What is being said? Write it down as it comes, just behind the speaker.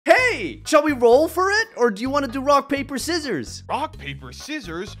Hey, shall we roll for it? Or do you want to do rock, paper, scissors? Rock, paper,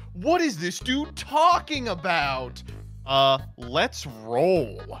 scissors? What is this dude talking about? Let's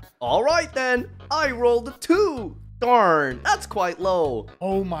roll. All right then. I rolled a 2. Darn, that's quite low.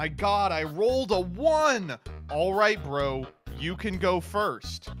 Oh my god, I rolled a 1. All right, bro. You can go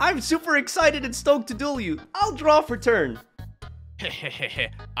first. I'm super excited and stoked to duel you. I'll draw for turn.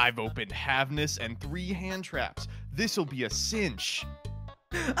 I've opened Havness and 3 hand traps. This'll be a cinch.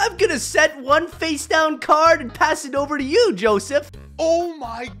 I'm gonna set 1 face down card and pass it over to you, Joseph. Oh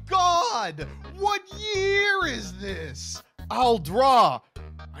my god! What year is this? I'll draw.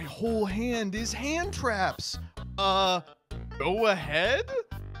 My whole hand is hand traps. Go ahead?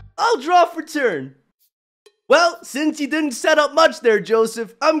 I'll draw for turn. Well, since you didn't set up much there,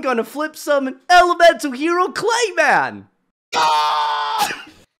 Joseph, I'm gonna flip some Elemental Hero Clayman. Ah!